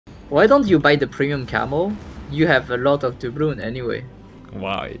Why don't you buy the premium camo? You have a lot of doubloon anyway.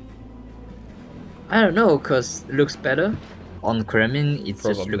 Why? I don't know, cause it looks better. On Kremlin, it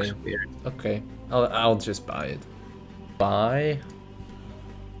just looks weird. Okay, I'll just buy it. Buy.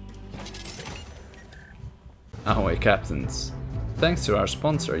 Ahoy captains. Thanks to our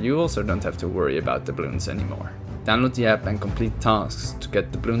sponsor, you also don't have to worry about doubloons anymore. Download the app and complete tasks to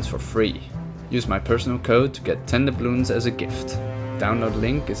get doubloons for free. Use my personal code to get 10 doubloons as a gift. Download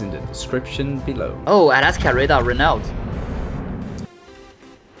link is in the description below. Oh, Alaska radar ran out.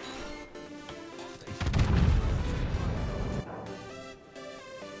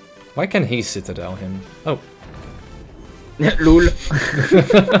 Why can he citadel him? Oh. Lul.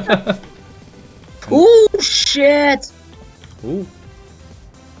 Ooh, shit! Ooh.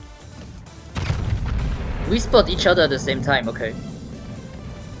 We spot each other at the same time, okay.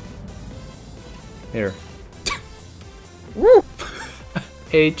 Here. Woo!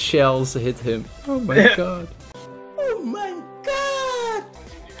 8 shells hit him. Oh my god. Oh my god!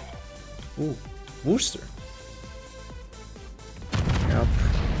 Ooh. Wooster. Yep.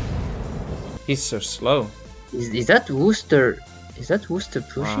 He's so slow. Is that Wooster? Is that Wooster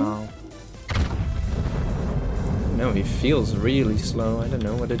pushing? Wow. No, he feels really slow. I don't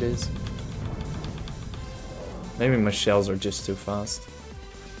know what it is. Maybe my shells are just too fast.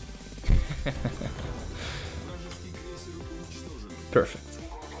 Perfect.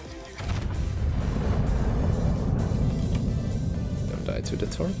 Don't die to the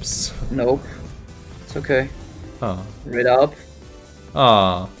torps. Nope. It's okay. Ah. Red up.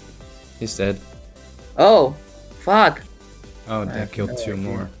 Ah. He's dead. Oh, fuck. Oh, they killed no 2 idea.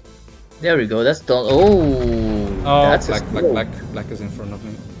 more. There we go. That's done. Oh, Oh, that's black is in front of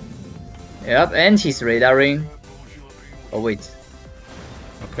me. Yep, and he's radaring. Oh wait.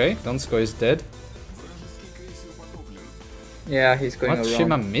 Okay, Donsko is dead. Yeah, he's going What? around.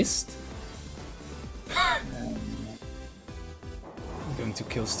 Shima missed? I'm going to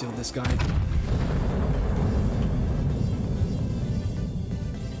kill steal this guy.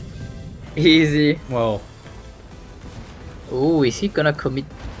 Easy. Well, Oh, is he gonna commit?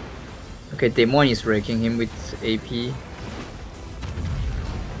 Okay, Demon is raking him with AP.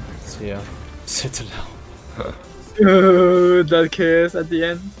 so yeah. Citadel. That chaos at the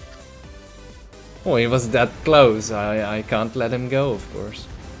end. Oh, he was that close. I can't let him go, of course.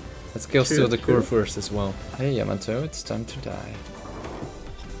 Let's kill steal the core first as well. Hey Yamato, it's time to die.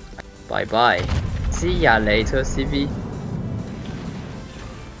 Bye bye. See ya later, CV.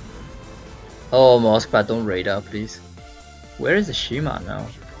 Oh, Moskva, don't radar, please. Where is the Shima now?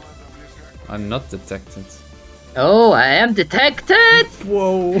 I'm not detected. Oh, I am detected!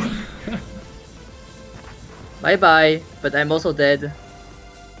 Whoa! Bye bye, but I'm also dead.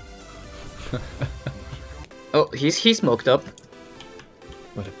 Oh, he's smoked up.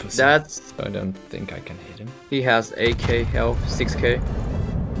 What a pussy. That's... I don't think I can hit him. He has 8k health, 6k.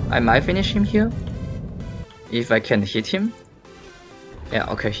 I might finish him here. If I can hit him. Yeah,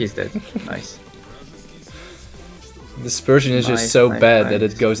 okay, he's dead. Nice. Dispersion is just Nice, so nice, bad that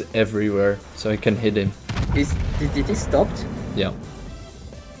nice. it goes everywhere, so I can hit him. Did he stopped? Yeah.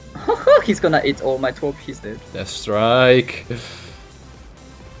 He's gonna eat all my torp, he's dead. Death strike.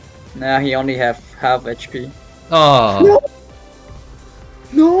 Nah, he only have half HP. Ah.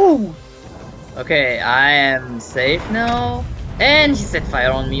 No! Okay, I am safe now. And he set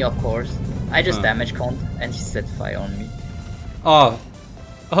fire on me, of course. I just damage count, and he set fire on me. Oh.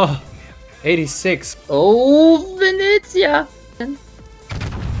 Oh. 86. Oh, Venezia!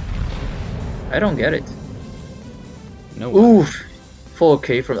 I don't get it. No. Oof!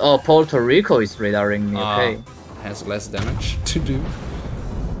 4k from... Oh, Puerto Rico is radaring me, okay. Has less damage to do.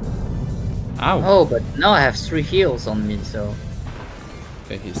 Ow. Oh, but now I have 3 heals on me, so...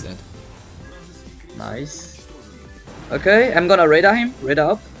 Okay, he's dead. Nice. Okay, I'm gonna radar him.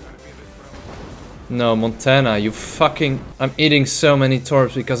 Radar up. No, Montana, you fucking... I'm eating so many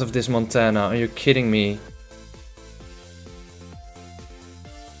torps because of this Montana. Are you kidding me?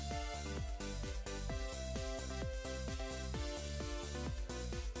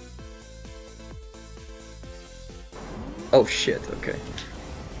 Oh shit, okay.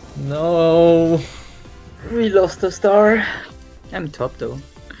 No. We lost a star. I'm top though.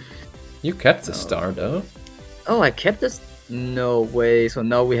 You kept the star though. Oh, I kept this? No way, so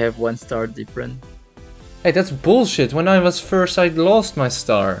now we have 1 star different. Hey, that's bullshit. When I was first, I lost my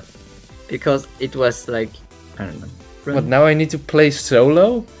star. Because it was like, I don't know. What, now I need to play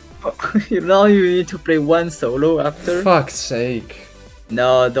solo? Now you need to play 1 solo after? Fuck's sake.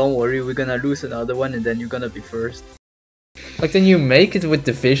 No, don't worry, we're gonna lose another one and then you're gonna be first. Like, then you make it with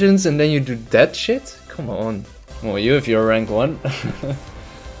divisions and then you do that shit? Come on. Well, you if you're rank 1.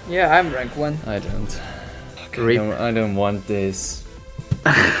 Yeah, I'm rank 1. I don't. Rip. I don't want this.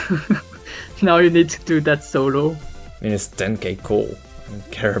 Now you need to do that solo. I mean, it's 10k coal. I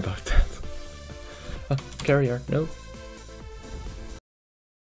don't care about that. Oh, carrier, no.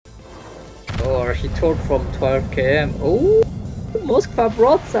 Or he tore from 12 km. Oh, Moskva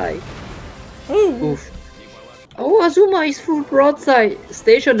broadside. Oof. Oh, Azuma is full broadside.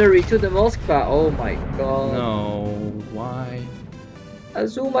 Stationary to the Moskva. Oh my god. No, why?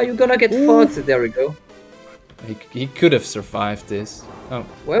 Azuma, you're gonna get fucked. There we go. He could have survived this. Oh.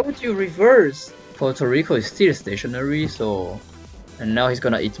 Why would you reverse? Puerto Rico is still stationary, so... And now he's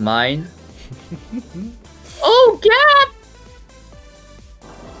gonna eat mine. Oh, Gap!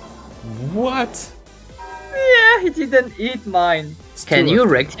 What? Yeah, he didn't eat mine. Can you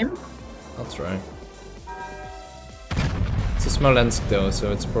wreck him? I'll try. It's a Smolensk though,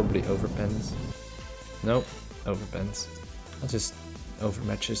 so it's probably overpens. Nope, overpens. I'll just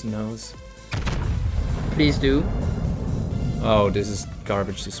overmatch his nose. Please do. Oh, this is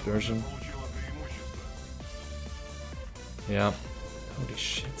garbage dispersion. Yeah. Holy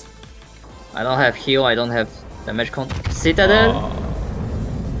shit. I don't have heal, I don't have damage count. Citadel?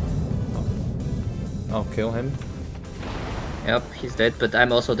 I'll kill him. Yep, he's dead, but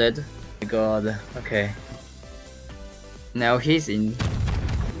I'm also dead. Oh my god, okay. Now he's in.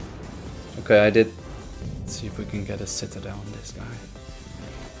 Okay, I did. Let's see if we can get a Citadel on this guy.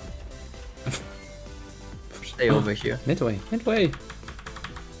 Stay over here. Midway, midway!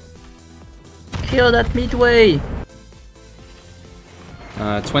 Kill that midway!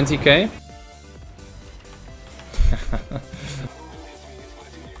 20k.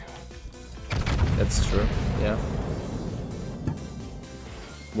 That's true, yeah.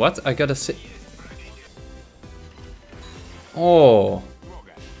 What? I gotta sit. Oh!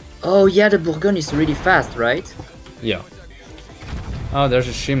 Oh yeah, the Bourgogne is really fast, right? Yeah. Oh, there's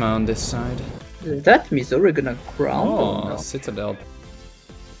a Shima on this side. Is that Missouri gonna crown? Oh, or no? Citadel.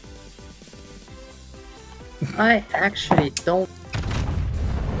 I actually don't.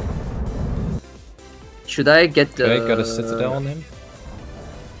 Should I get the... Okay, got a Citadel on him.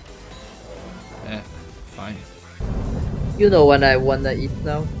 Yeah, fine. You know when I wanna eat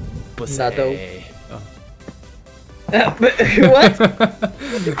now? Pussy. Natto. Oh. What?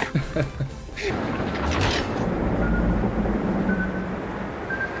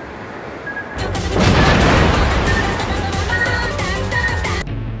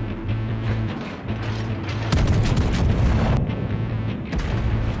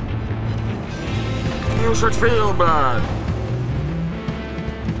 You should feel bad.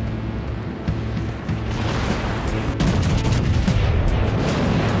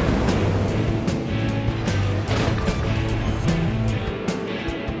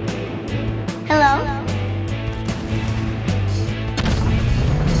 Hello?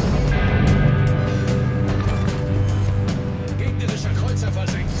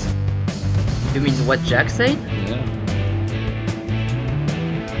 You mean what Jack said? Yeah.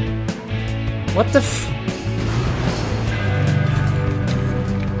 What the f?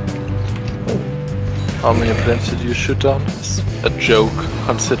 How many planes did you shoot down? It's a joke,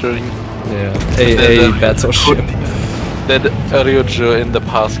 considering Yeah. A battleship. that Ryujo in the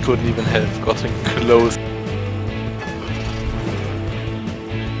past couldn't even have gotten close.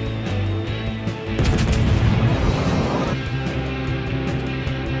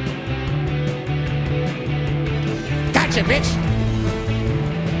 Gotcha, bitch!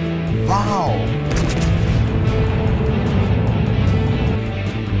 Wow!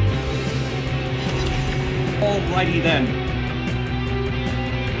 Alrighty then.